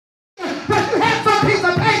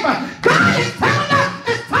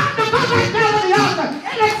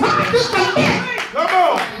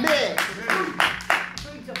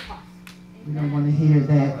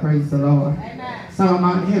the Lord. Amen. Some of them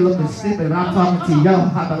out here looking stupid, but I'm talking to y'all.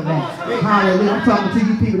 How about that? Hallelujah. I'm talking to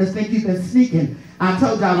you people that think you've been sneaking. I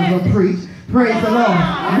told you I was going to preach. Praise the Lord.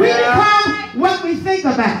 We become what we think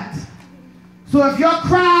about. So if your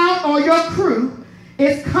crowd or your crew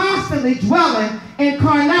is constantly dwelling in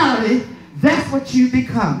carnality, that's what you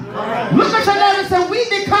become. Look at your neighbor and say, we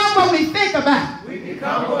become what we think about.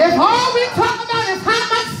 If all we talk about is how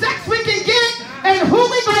much sex we can get and who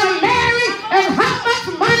we're going to marry and how much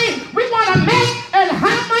money we want to make and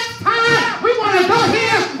how much time we want to go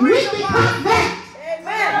here, we become that.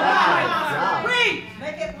 Amen.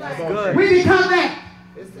 We become that.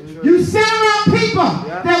 You sit around people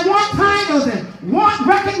that want titles and want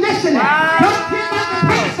recognition and don't care about the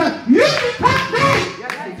pastor. You become that.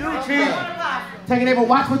 Take a neighbor,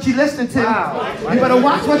 watch what you listen to. You better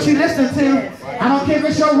watch what you listen to. I don't care if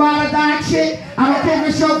it's your ride or die chick. I don't care if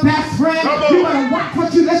it's your best friend. You better watch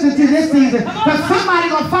what you listen to this season. Because somebody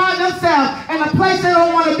going to find themselves in a place they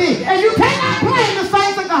don't want to be. And you cannot blame the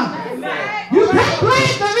saints of God. You can't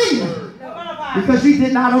blame the leader. Because you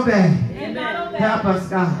did not obey. Help us,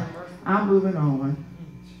 God. I'm moving on.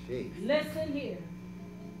 Listen here.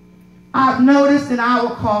 I've noticed in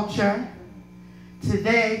our culture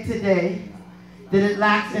today, that it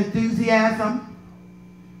lacks enthusiasm,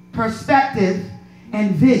 perspective,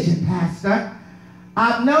 and vision, Pastor.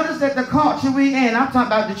 I've noticed that the culture we in, I'm talking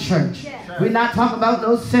about the church. We're not talking about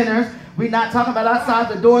those sinners. We're not talking about outside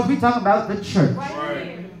the doors. We're talking about the church.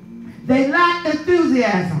 They lack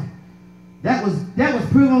enthusiasm. That was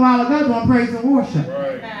proven a while ago during praise and worship.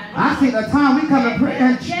 I seen the time we come to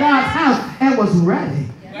God's house and was ready.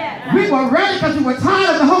 We were ready because we were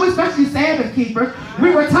tired of the whole, especially Sabbath keepers.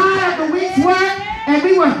 We were tired of the week's work, and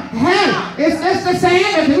we were, hey, it's the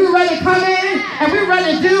Sabbath, and we were ready to come in, and we were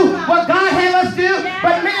ready to do what God had us do.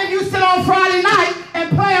 But many of you sit on Friday night and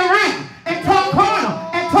play around, and talk carnal,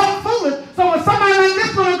 and talk foolish. So when somebody like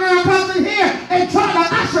this little girl comes in here and tries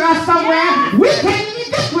to usher us somewhere, we can't even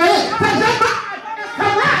get with it because your mind is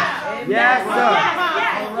correct. Yes,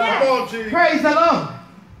 sir. Praise the Lord.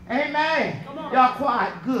 Amen. Y'all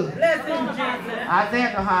quiet. Good.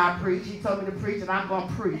 Isaiah know how I preach. He told me to preach, and I'm going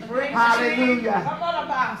to preach.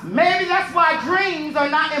 Hallelujah. Maybe that's why dreams are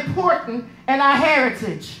not important in our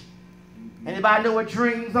heritage. Anybody know what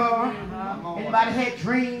dreams are? Anybody had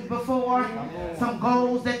dreams before? Some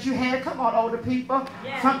goals that you had? Come on, older people.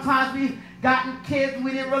 Sometimes we've gotten kids and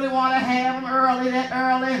we didn't really want to have them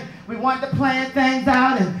early. We wanted to plan things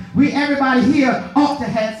out, and everybody here ought to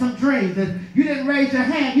have some dreams. If you didn't raise your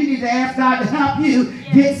hand, you need to ask God to help you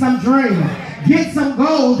get some dreams. Get some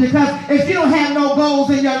goals, because if you don't have no goals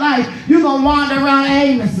in your life, you're going to wander around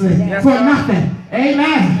aimlessly for nothing.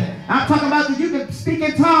 Amen. I'm talking about that you can speak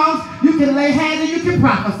in tongues, you can lay hands, and you can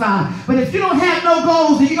prophesy. But if you don't have no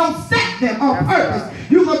goals and you don't set them on purpose,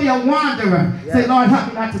 you're going to be a wanderer. Say, Lord, help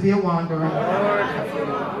me not to be a wanderer.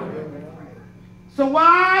 So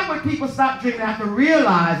why would people stop dreaming after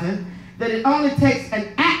realizing that it only takes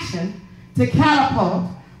an action to catapult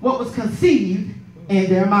what was conceived in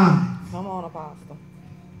their minds? Come on, Apostle.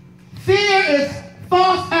 Fear is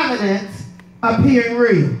false evidence appearing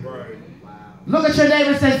real. Look at your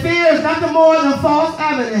neighbor and say, fear is nothing more than false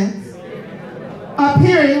evidence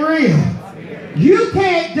appearing real. You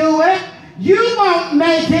can't do it. You won't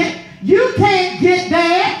make it. You can't get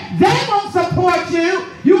there. They won't support you.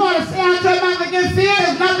 You want to say out your mouth again, fear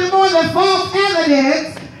is nothing more than false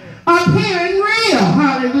evidence appearing real.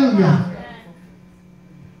 Hallelujah.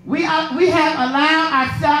 We have allowed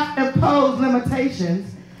our self-imposed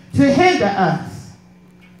limitations to hinder us.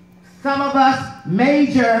 Some of us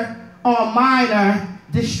major or minor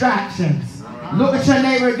distractions. Look at your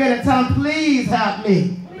neighbor again and tell him, please help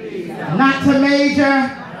me not to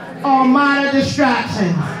major or minor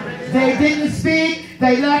distractions. They didn't speak.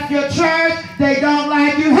 They left your church. They don't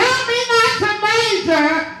like you. Help me not to major,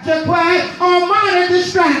 Jaquay, or minor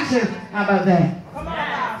distractions. How about that? Come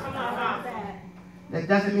on. That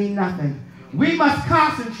doesn't mean nothing. We must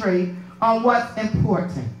concentrate on what's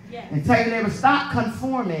important. And tell your neighbor, stop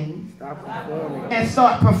conforming and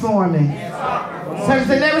start performing. So you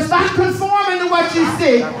say, neighbor, stop conforming to what you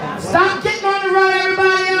see. Stop getting on the road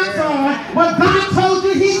everybody else on. What God told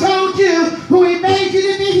you, he told you. Who he made you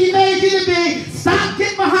to be, he made you to be. Stop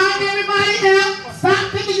getting behind everybody else.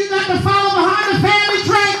 Stop thinking you got to follow behind the family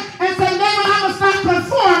train and say, neighbor, I'm going to stop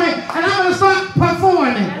conforming and I'm going to start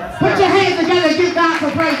performing. Put your hands together and give God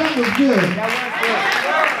some praise. That was good.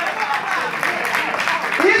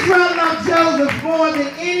 Israel loved Joseph more than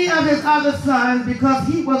any of his other sons because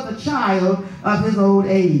he was the child of his old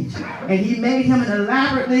age. And he made him an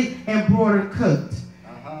elaborately embroidered coat.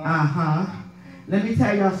 Let me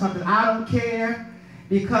tell y'all something. I don't care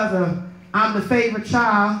because of I'm the favorite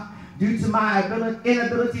child due to my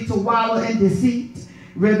inability to wallow in deceit,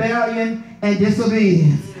 rebellion, and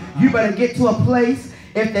disobedience. You better get to a place.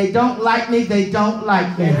 If they don't like me, they don't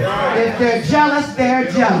like me. If they're jealous,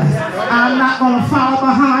 they're jealous. I'm not going to follow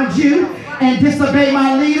behind you and disobey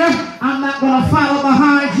my leader. I'm not going to follow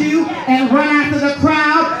behind you and run after the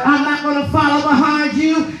crowd. I'm not going to follow behind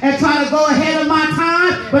you and try to go ahead of my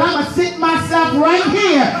time. But I'm going to sit myself right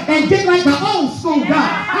here and get like the old school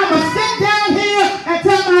guy. I'm going to sit down here and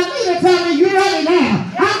tell my leader, tell me, you're ready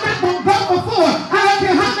now. I'm not going to go before. I don't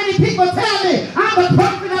care how many people tell me I'm the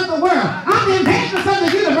prophet of the world. I'm the evangelist of the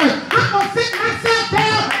universe. I'm going to sit myself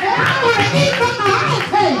down and I'm going to eat from my own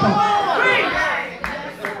table.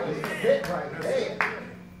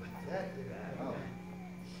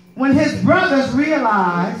 When his brothers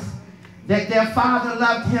realized that their father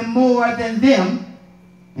loved him more than them,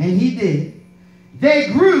 and he did,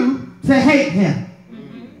 they grew to hate him.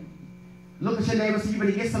 Look at your neighbor and say, you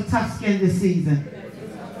better get some tough skin this season.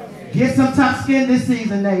 Get some tough skin this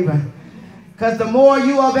season, neighbor. Because the more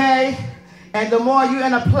you obey and the more you're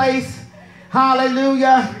in a place,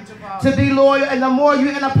 hallelujah, to be loyal, and the more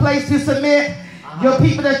you're in a place to submit, your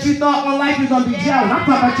people that you thought won't like you are going to be jealous. I'm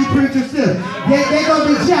talking about you preachers too. They're going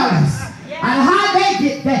to be jealous. And how they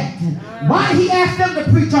get that? Why did he ask them to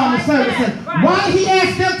preach on the services? Why did he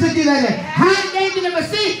ask them to do that? How did they do that?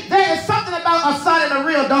 See, there is something about a son and a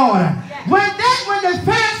real daughter. When the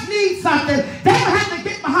parents need something, they don't have to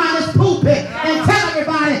get behind this pulpit and tell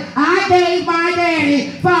everybody, I gave my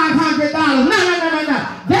daddy $500. No.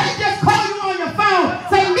 They just call you on your phone,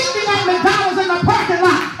 say, meet me at McDonald's in the parking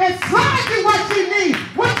lot and slide you what you need.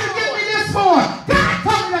 What you give me this for? God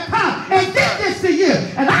told me to come and give this to you.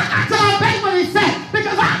 And I got to obey what he said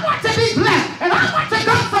because I want to be blessed and I want to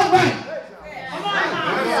go somewhere.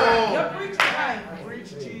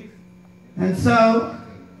 And so,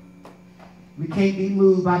 we can't be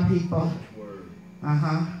moved by people.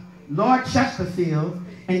 Lord Chesterfield,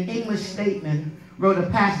 an English statesman, wrote a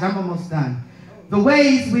passage. I'm almost done. The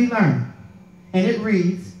ways we learn. And it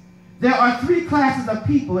reads, there are 3 classes of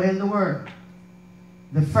people in the world.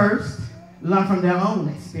 The first, learn from their own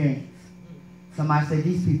experience. Somebody say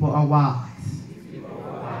these people are wise.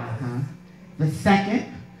 The second,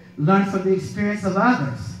 learn from the experience of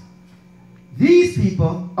others. These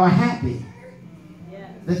people are happy.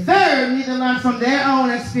 The third, neither learn from their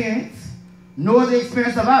own experience nor the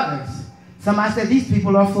experience of others. Somebody said these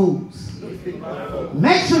people are fools.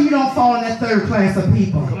 Make sure you don't fall in that third class of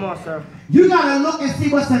people. Come on, sir. You got to look and see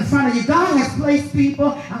what's in front of you. God has placed people.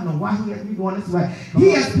 I don't know why he has me going this way.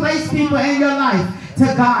 He has placed people in your life to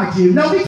guide you. No, we